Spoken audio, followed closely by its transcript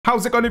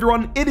How's it going,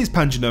 everyone? It is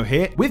Panjno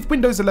here. With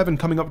Windows 11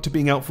 coming up to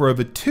being out for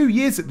over 2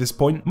 years at this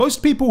point,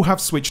 most people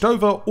have switched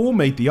over or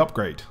made the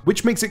upgrade,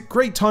 which makes it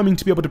great timing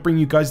to be able to bring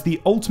you guys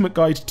the ultimate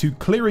guide to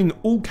clearing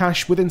all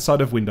cache within inside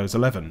of Windows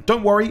 11.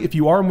 Don't worry, if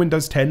you are on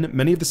Windows 10,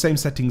 many of the same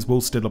settings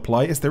will still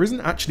apply, as there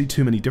isn't actually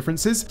too many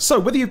differences. So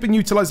whether you've been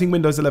utilizing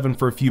Windows 11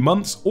 for a few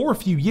months or a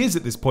few years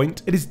at this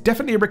point, it is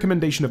definitely a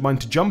recommendation of mine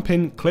to jump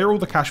in, clear all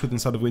the cache within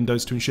inside of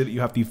Windows to ensure that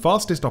you have the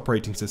fastest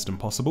operating system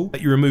possible,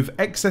 that you remove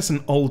excess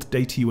and old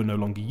data you are no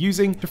longer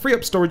using, to free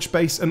up storage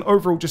space and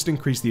overall just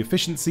increase the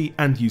efficiency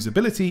and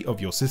usability of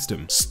your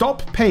system.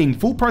 Stop paying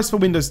full price for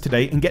Windows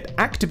today and get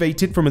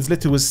activated from as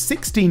little as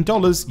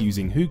 $16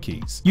 using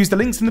Whokeys. Use the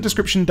links in the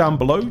description down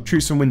below,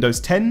 choose from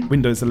Windows 10,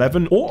 Windows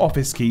 11 or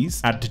Office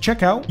keys, add to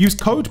checkout, use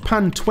code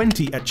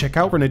PAN20 at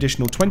checkout for an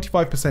additional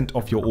 25%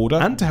 off your order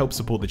and to help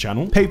support the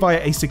channel. Pay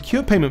via a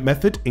secure payment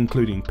method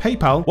including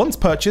PayPal. Once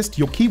purchased,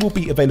 your key will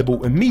be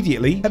available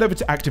immediately. Head over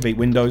to Activate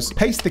Windows,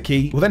 paste the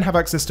key, you'll then have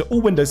access to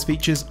all Windows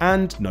features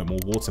and no more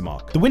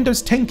watermark. The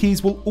Windows 10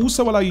 keys will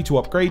also allow you to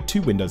upgrade to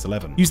Windows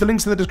 11. Use the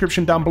links in the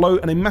description down below,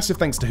 and a massive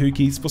thanks to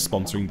Whokeys for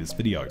sponsoring this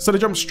video. So to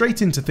jump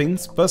straight into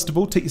things, first of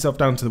all, take yourself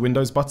down to the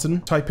Windows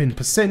button, type in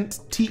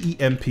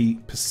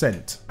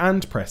 %temp%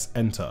 and press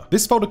enter.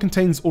 This folder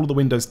contains all of the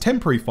Windows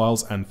temporary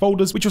files and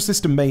folders which your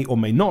system may or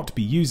may not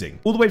be using.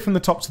 All the way from the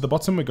top to the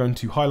bottom, we're going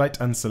to highlight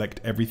and select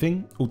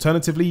everything.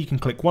 Alternatively, you can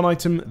click one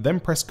item, then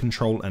press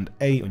Ctrl and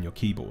A on your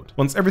keyboard.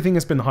 Once everything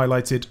has been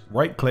highlighted,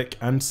 right click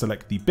and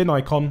select the bin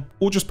icon,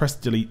 or just press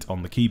delete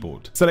on the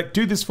keyboard. Select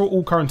do this for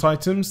all current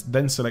items,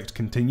 then select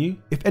continue.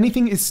 If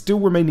anything is still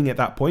remaining at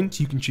that point,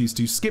 you can choose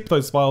to skip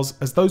those files,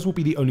 as those will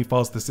be the only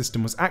files the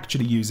system was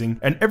actually using,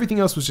 and everything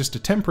else was just a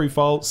temporary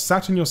file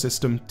sat on your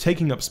system,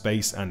 taking up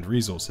space and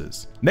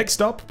resources.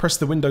 Next up, press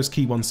the Windows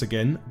key once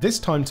again, this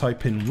time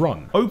type in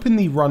run. Open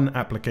the run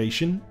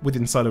application. With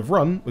inside of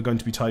run, we're going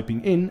to be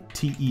typing in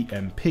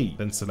TEMP,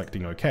 then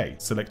selecting OK.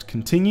 Select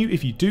continue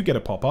if you do get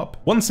a pop-up.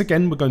 Once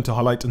again, we're going to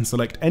highlight and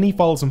select any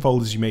files and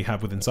folders you may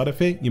have with inside of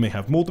here. You may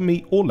have more than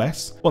me or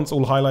less. Once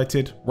all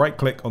highlighted, right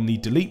click on the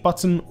delete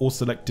button or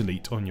select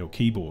delete on your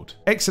keyboard.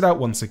 Exit out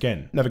once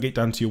again. Navigate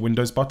down to your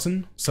Windows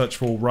button, search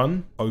for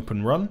run,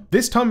 open run.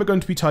 This time we're going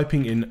to be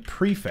typing in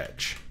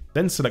prefetch.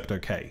 Then select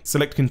OK.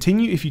 Select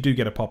continue if you do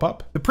get a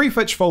pop-up. The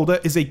prefetch folder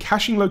is a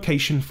caching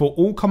location for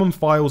all common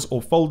files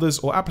or folders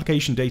or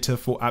application data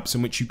for apps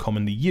in which you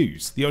commonly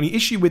use. The only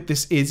issue with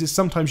this is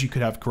sometimes you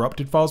could have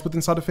corrupted files with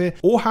inside of here,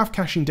 or have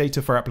caching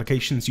data for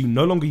applications you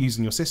no longer use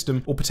in your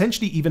system, or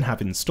potentially even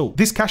have installed.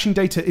 This caching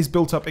data is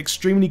built up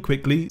extremely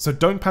quickly, so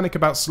don't panic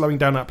about slowing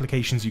down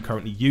applications you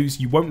currently use.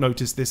 You won't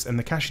notice this, and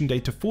the caching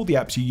data for the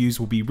apps you use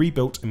will be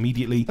rebuilt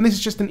immediately, and this is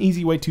just an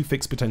easy way to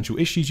fix potential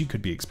issues you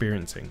could be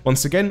experiencing.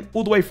 Once again,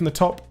 all the way from the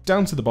top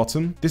down to the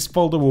bottom, this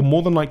folder will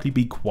more than likely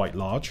be quite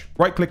large.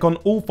 Right click on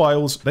all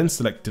files, then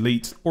select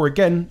delete, or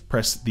again,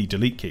 press the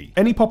delete key.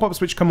 Any pop-ups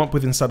which come up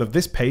with inside of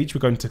this page, we're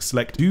going to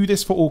select do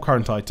this for all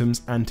current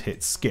items and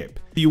hit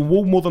skip. You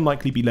will more than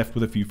likely be left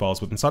with a few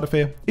files with inside of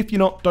here. If you're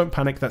not, don't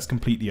panic, that's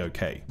completely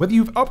okay. Whether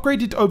you've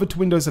upgraded over to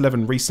Windows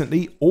 11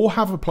 recently or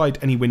have applied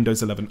any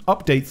Windows 11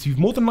 updates, you've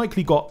more than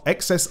likely got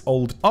excess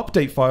old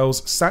update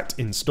files sat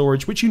in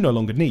storage which you no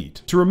longer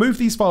need. To remove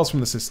these files from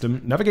the system,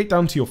 navigate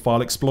down to your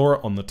File Explorer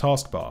on the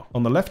taskbar.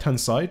 On the left hand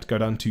side, go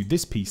down to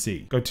this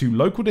PC. Go to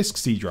Local Disk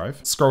C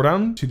Drive, scroll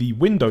down to the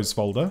Windows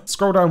folder,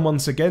 scroll down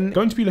once again,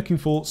 going to be looking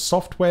for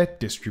Software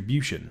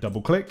Distribution.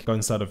 Double click, go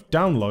inside of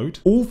Download.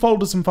 All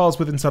folders and files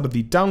with inside of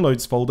the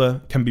Downloads folder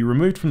can be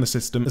removed from the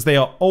system, as they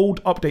are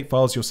old update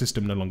files your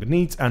system no longer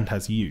needs and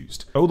has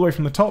used. Go all the way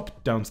from the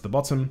top down to the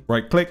bottom,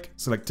 right click,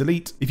 select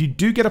delete. If you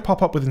do get a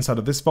pop-up with inside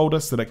of this folder,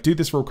 select do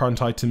this for all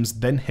current items,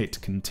 then hit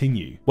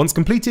continue. Once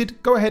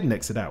completed, go ahead and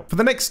exit out. For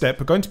the next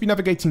step, we're going to be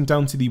navigating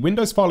down to the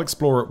Windows File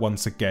Explorer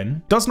once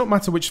again. Does not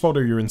matter which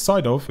folder you're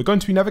inside of, we're going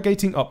to be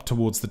navigating up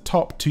towards the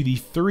top to the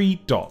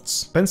 3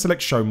 dots. Then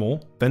select show more,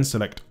 then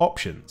select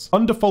options.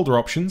 Under folder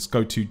options,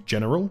 go to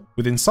general.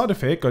 With inside of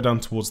here, go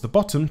down towards the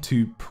bottom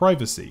to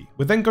privacy.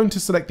 We're then going to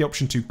select the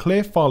option to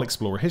clear File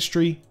Explorer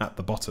history at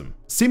the bottom.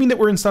 Seeming that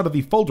we're inside of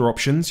the folder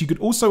options, you could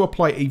also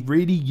apply a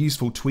really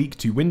useful tweak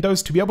to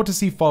Windows to be able to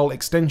see file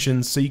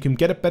extensions, so you can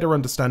get a better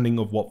understanding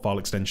of what file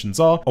extensions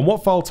are and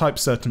what file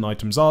types certain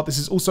items are. This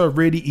is also a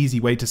really easy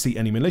way to see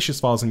any malicious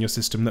files in your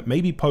system that may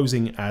be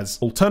posing as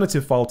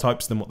alternative file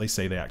types than what they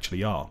say they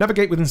actually are.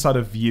 Navigate with inside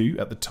of View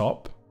at the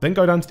top. Then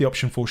go down to the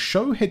option for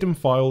Show Hidden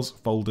Files,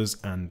 Folders,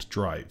 and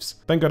Drives.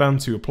 Then go down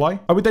to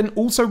Apply. I would then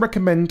also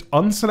recommend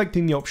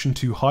unselecting the option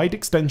to hide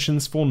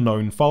extensions for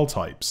known file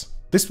types.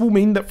 This will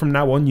mean that from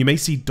now on you may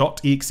see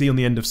 .exe on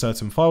the end of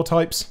certain file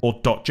types, or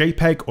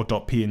 .jpeg or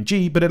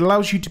 .png, but it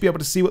allows you to be able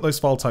to see what those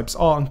file types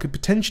are and could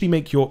potentially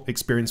make your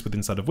experience with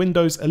inside of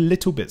Windows a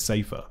little bit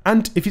safer.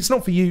 And if it's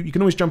not for you, you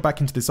can always jump back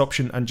into this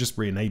option and just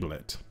re-enable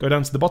it. Go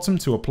down to the bottom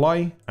to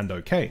apply and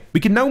OK. We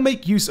can now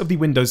make use of the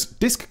Windows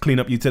Disk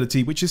Cleanup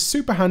utility, which is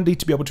super handy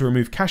to be able to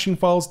remove caching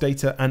files,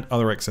 data, and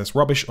other excess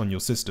rubbish on your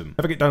system.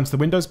 Navigate down to the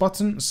Windows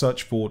button,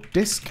 search for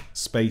disk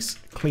space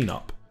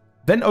cleanup.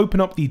 Then open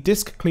up the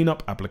disk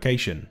cleanup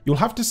application. You'll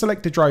have to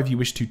select the drive you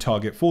wish to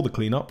target for the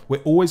cleanup.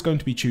 We're always going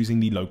to be choosing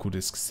the local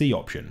disk C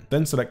option.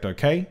 Then select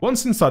OK.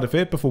 Once inside of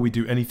here, before we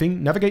do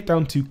anything, navigate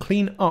down to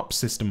Clean Up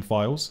System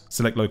Files,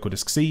 select local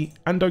disk C,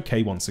 and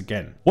OK once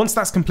again. Once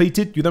that's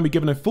completed, you'll then be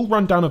given a full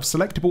rundown of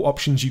selectable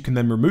options you can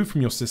then remove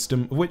from your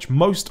system, of which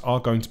most are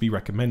going to be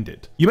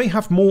recommended. You may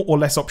have more or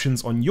less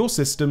options on your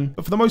system,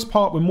 but for the most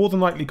part, we're more than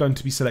likely going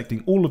to be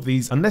selecting all of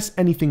these unless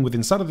anything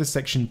within inside of this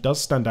section does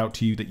stand out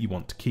to you that you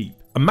want to keep.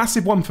 A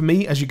massive one for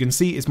me, as you can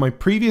see, is my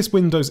previous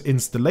Windows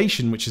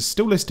installation, which is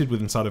still listed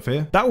with inside of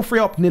here. That will free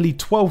up nearly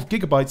 12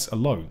 gigabytes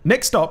alone.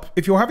 Next up,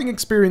 if you're having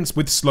experience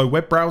with slow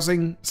web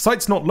browsing,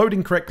 sites not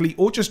loading correctly,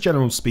 or just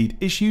general speed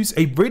issues,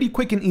 a really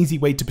quick and easy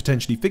way to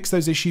potentially fix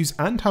those issues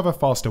and have a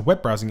faster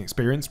web browsing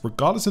experience,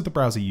 regardless of the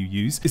browser you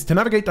use, is to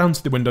navigate down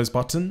to the Windows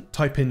button,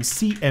 type in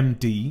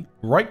CMD,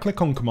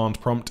 right-click on command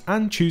prompt,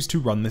 and choose to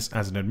run this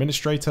as an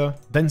administrator,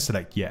 then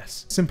select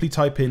yes. Simply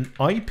type in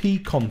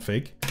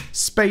ipconfig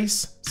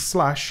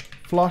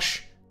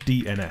 /flush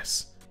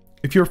DNS.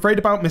 If you're afraid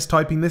about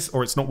mistyping this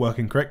or it's not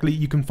working correctly,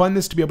 you can find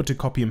this to be able to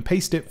copy and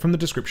paste it from the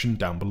description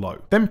down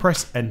below. Then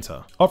press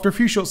enter. After a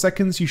few short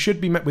seconds, you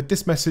should be met with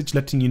this message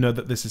letting you know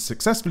that this has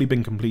successfully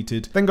been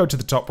completed. Then go to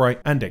the top right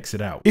and exit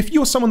out. If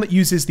you're someone that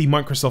uses the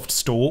Microsoft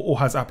Store or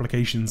has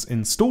applications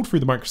installed through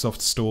the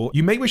Microsoft Store,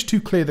 you may wish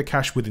to clear the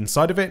cache with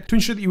inside of it to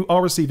ensure that you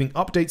are receiving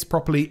updates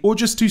properly or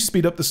just to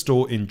speed up the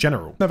store in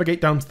general.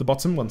 Navigate down to the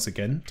bottom once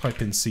again,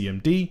 type in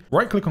CMD,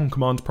 right-click on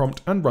command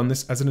prompt and run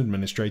this as an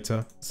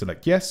administrator.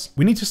 Select yes.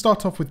 We need to start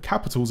off with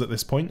capitals at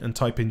this point and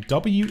type in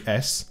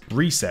ws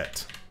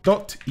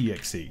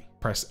reset.exe.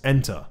 Press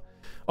enter.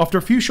 After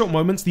a few short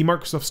moments, the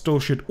Microsoft Store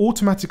should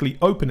automatically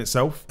open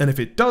itself, and if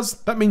it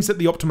does, that means that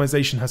the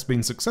optimization has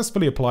been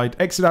successfully applied.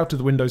 Exit out of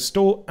the Windows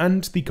Store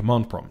and the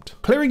command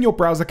prompt. Clearing your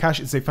browser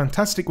cache is a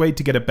fantastic way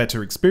to get a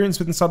better experience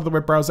with inside of the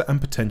web browser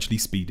and potentially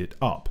speed it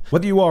up.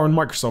 Whether you are on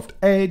Microsoft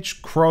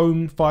Edge,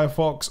 Chrome,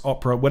 Firefox,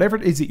 Opera, whatever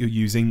it is that you're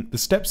using, the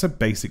steps are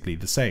basically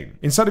the same.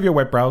 Inside of your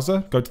web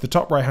browser, go to the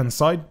top right hand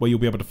side where you'll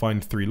be able to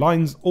find 3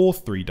 lines or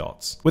 3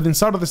 dots. With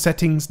inside of the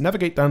settings,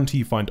 navigate down till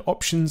you find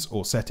options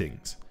or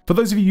settings. For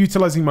those of you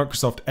utilizing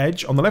Microsoft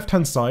Edge, on the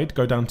left-hand side,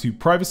 go down to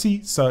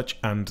Privacy, Search,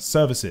 and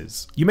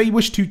Services. You may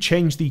wish to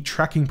change the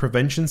tracking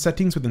prevention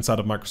settings within inside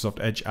of Microsoft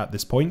Edge at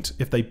this point,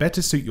 if they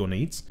better suit your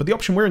needs, but the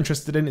option we're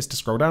interested in is to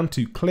scroll down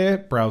to Clear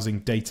Browsing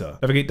Data.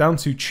 Navigate down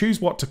to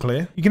Choose What to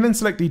Clear. You can then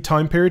select the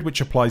time period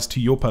which applies to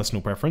your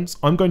personal preference.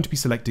 I'm going to be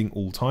selecting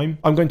all time.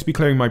 I'm going to be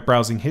clearing my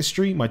browsing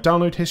history, my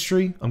download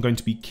history, I'm going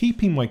to be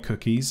keeping my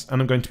cookies,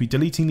 and I'm going to be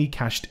deleting the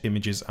cached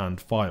images and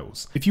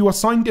files. If you are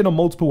signed in on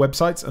multiple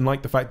websites and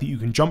like the fact that you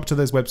can jump to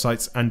those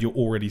websites and you're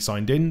already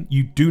signed in,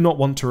 you do not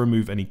want to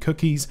remove any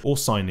cookies or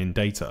sign in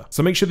data.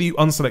 So make sure that you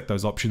unselect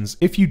those options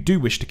if you do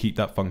wish to keep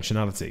that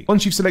functionality.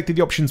 Once you've selected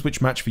the options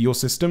which match for your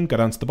system, go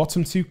down to the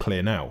bottom to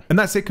clear now. And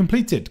that's it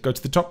completed. Go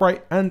to the top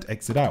right and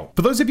exit out.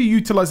 For those of you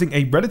utilizing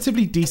a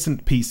relatively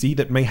decent PC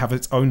that may have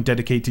its own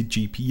dedicated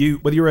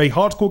GPU, whether you're a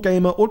hardcore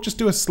gamer or just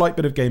do a slight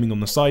bit of gaming on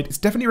the side, it's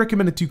definitely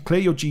recommended to clear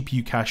your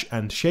GPU cache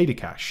and shader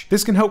cache.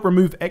 This can help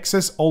remove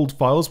excess old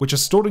files which are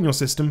stored in your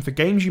system for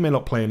games you may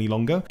not play any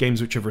longer,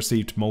 games which have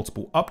received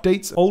multiple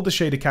updates, older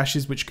shader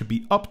caches which could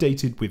be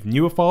updated with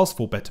newer files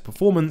for better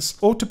performance,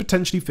 or to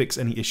potentially fix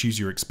any issues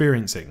you're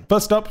experiencing.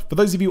 First up, for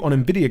those of you on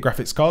NVIDIA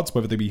graphics cards,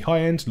 whether they be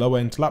high-end,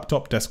 low-end,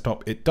 laptop,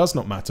 desktop, it does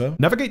not matter,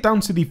 navigate down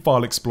to the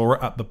File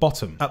Explorer at the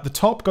bottom. At the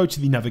top, go to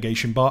the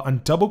navigation bar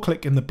and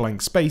double-click in the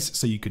blank space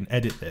so you can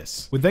edit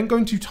this. We're then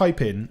going to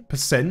type in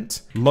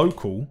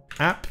 %local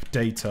app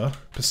data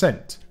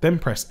 %, then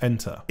press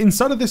enter.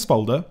 Inside of this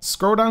folder,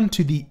 scroll down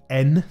to the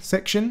N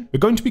section. We're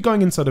going to be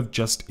going inside of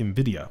just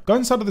NVIDIA. Go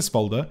inside of this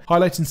folder,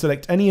 highlight and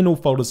select any and all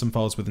folders and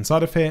files with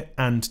inside of here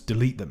and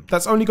delete them.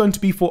 That's only going to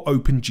be for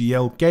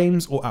OpenGL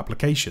games or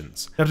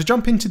applications. Now to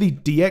jump into the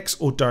DX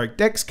or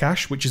DirectX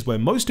cache, which is where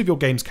most of your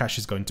game's cache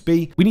is going to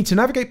be, we need to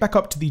navigate back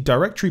up to the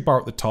directory bar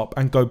at the top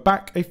and go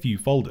back a few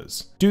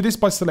folders. Do this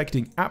by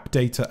selecting app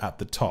data at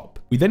the top.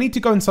 We then need to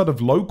go inside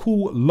of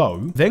local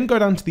low, then go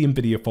down to the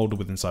NVIDIA folder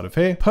with inside of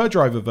here, per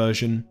driver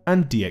version,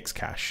 and DX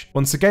cache.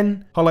 Once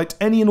again, highlight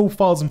any and all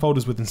files and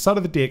folders with inside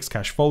of the DX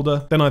cache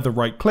folder, then either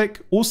right click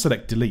or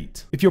select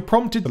delete. If you're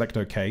prompted, select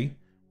OK.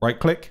 Right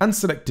click and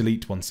select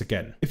delete once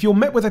again. If you're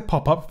met with a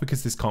pop-up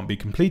because this can't be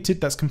completed,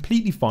 that's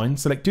completely fine.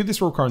 Select do this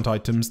for all current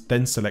items,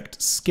 then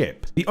select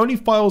skip. The only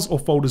files or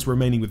folders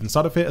remaining with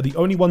inside of it are the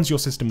only ones your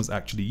system was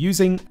actually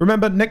using.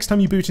 Remember, next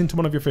time you boot into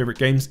one of your favorite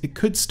games, it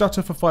could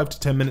stutter for 5 to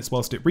 10 minutes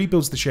whilst it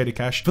rebuilds the shader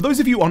cache. For those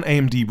of you on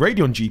AMD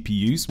Radeon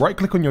GPUs, right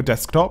click on your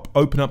desktop,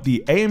 open up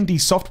the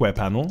AMD software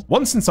panel.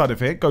 Once inside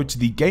of it, go to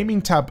the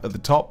gaming tab at the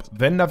top,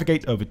 then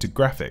navigate over to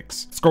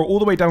graphics. Scroll all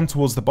the way down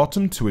towards the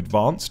bottom to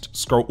advanced,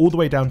 scroll all the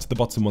way down to the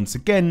bottom bottom once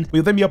again, where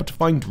you'll then be able to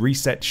find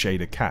Reset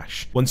Shader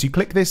Cache. Once you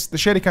click this, the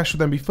shader cache will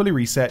then be fully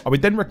reset. I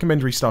would then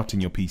recommend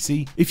restarting your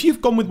PC. If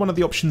you've gone with one of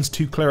the options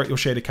to clear out your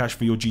shader cache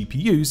for your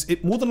GPUs,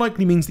 it more than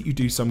likely means that you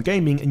do some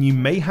gaming and you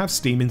may have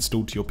Steam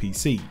installed to your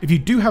PC. If you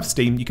do have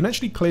Steam, you can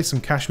actually clear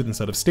some cache with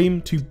inside of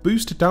Steam to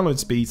boost download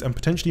speeds and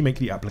potentially make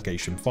the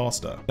application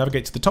faster.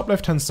 Navigate to the top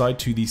left hand side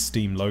to the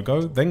Steam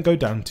logo, then go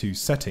down to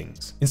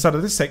Settings. Inside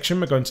of this section,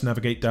 we're going to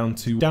navigate down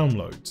to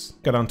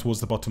Downloads. Go down towards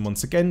the bottom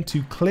once again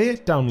to Clear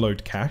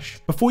Download Cache.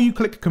 Before you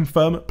click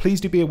Confirm,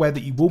 please do be aware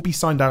that you will be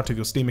signed out of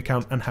your Steam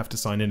account and have to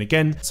sign in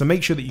again, so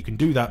make sure that you can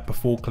do that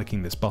before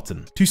clicking this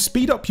button. To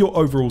speed up your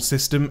overall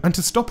system and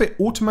to stop it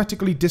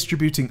automatically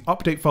distributing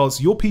update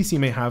files your PC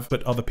may have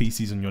but other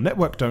PCs on your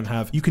network don't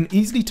have, you can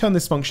easily turn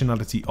this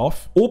functionality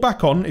off or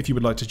back on if you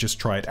would like to just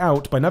try it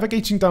out by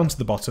navigating down to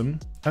the bottom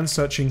and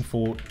searching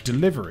for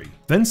Delivery.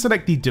 Then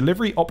select the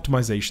Delivery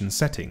Optimization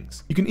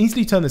settings. You can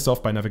easily turn this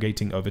off by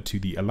navigating over to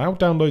the Allow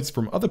Downloads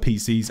from other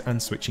PCs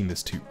and switching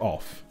this to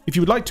off. If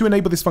you would like to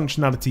enable this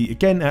functionality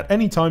again at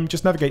any time,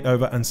 just navigate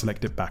over and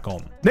select it back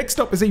on. Next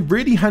up is a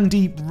really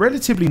handy,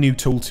 relatively new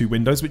tool to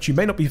Windows, which you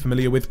may not be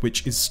familiar with,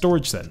 which is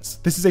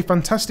StorageSense. This is a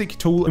fantastic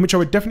tool in which I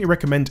would definitely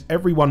recommend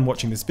everyone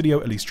watching this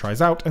video at least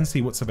tries out and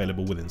see what's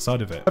available with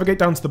inside of it. Navigate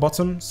down to the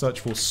bottom,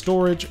 search for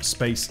Storage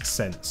Space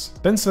Sense.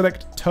 Then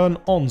select Turn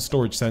on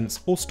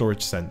StorageSense or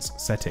StorageSense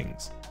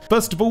Settings.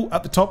 First of all,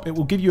 at the top, it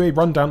will give you a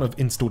rundown of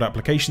installed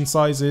application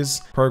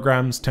sizes,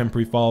 programs,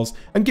 temporary files,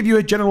 and give you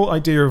a general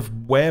idea of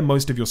where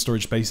most of your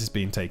storage space is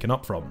being taken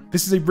up from.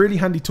 This is a really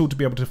handy tool to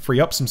be able to free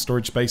up some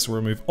storage space or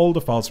remove older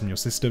files from your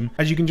system,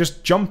 as you can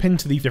just jump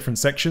into the different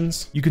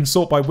sections. You can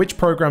sort by which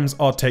programs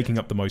are taking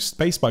up the most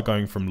space by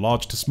going from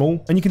large to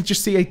small, and you can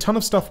just see a ton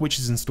of stuff which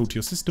is installed to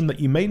your system that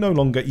you may no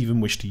longer even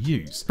wish to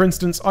use. For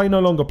instance, I no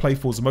longer play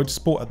Forza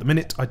Motorsport at the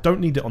minute. I don't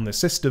need it on this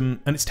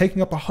system, and it's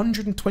taking up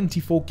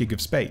 124 gig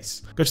of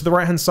space. Go to the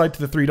right hand side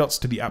to the three dots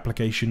to the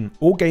application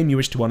or game you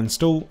wish to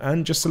uninstall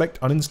and just select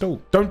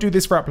uninstall. Don't do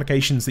this for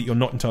applications that you're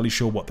not entirely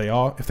sure what they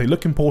are. If they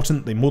look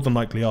important, they more than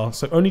likely are,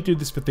 so only do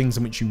this for things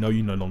in which you know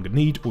you no longer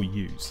need or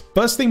use.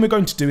 First thing we're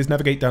going to do is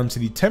navigate down to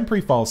the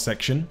temporary files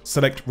section,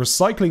 select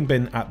recycling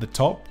bin at the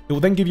top. It will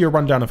then give you a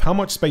rundown of how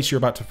much space you're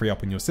about to free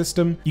up in your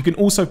system. You can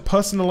also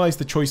personalize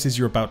the choices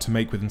you're about to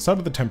make with inside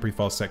of the temporary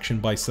files section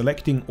by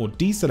selecting or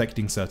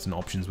deselecting certain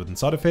options with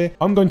inside of here.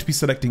 I'm going to be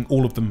selecting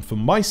all of them for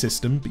my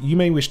system, but you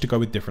may wish to go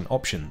with different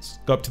options.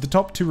 Go up to the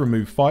top to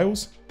remove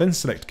files, then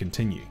select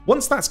continue.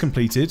 Once that's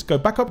completed, go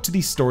back up to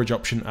the storage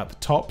option at the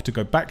top to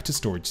go back to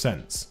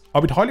StorageSense. I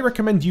would highly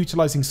recommend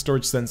utilizing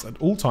StorageSense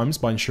at all times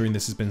by ensuring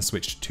this has been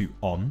switched to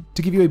on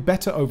to give you a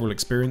better overall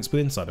experience with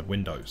inside of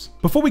Windows.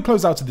 Before we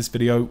close out of this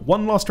video,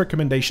 one last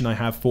recommendation I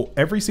have for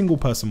every single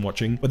person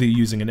watching, whether you're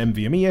using an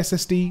NVMe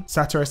SSD,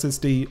 SATA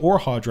SSD, or a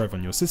hard drive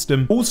on your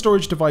system, all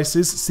storage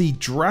devices see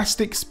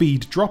drastic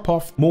speed drop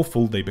off more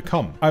full they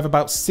become. I have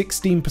about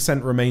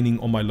 16%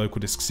 remaining on my local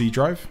disk C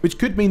drive, which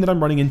could mean that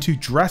I'm running into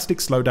drastic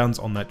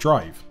slowdowns on that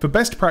drive. For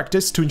best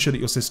practice to ensure that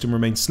your system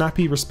remains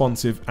snappy,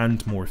 responsive,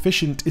 and more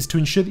efficient is to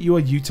ensure that you are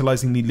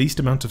utilizing the least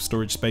amount of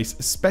storage space,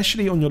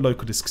 especially on your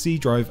local disk C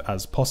drive,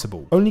 as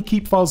possible. Only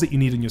keep files that you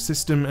need in your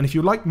system, and if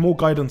you'd like more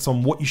guidance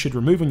on what you should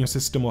remove on your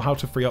system or how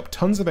to free up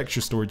tons of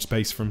extra storage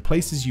space from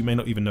places you may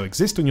not even know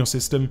exist on your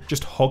system,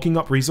 just hogging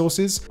up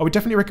resources, I would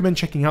definitely recommend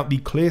checking out the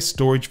Clear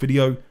Storage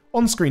video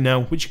on screen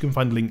now, which you can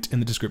find linked in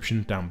the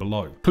description down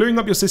below. Clearing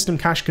up your system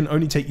cache can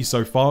only take you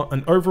so far,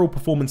 and overall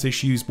performance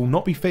issues will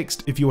not be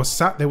fixed if you are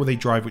sat there with a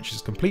drive which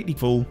is completely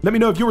full. Let me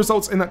know of your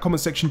results in that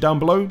comment section down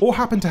below, or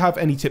happen to have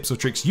any tips or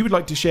tricks you would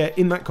like to share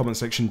in that comment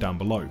section down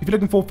below. If you're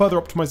looking for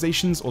further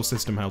optimizations or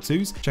system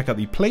how-tos, check out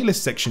the playlist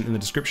section in the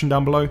description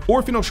down below, or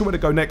if you're not sure where to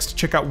go next,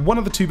 check out one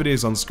of the two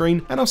videos on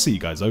screen, and I'll see you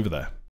guys over there.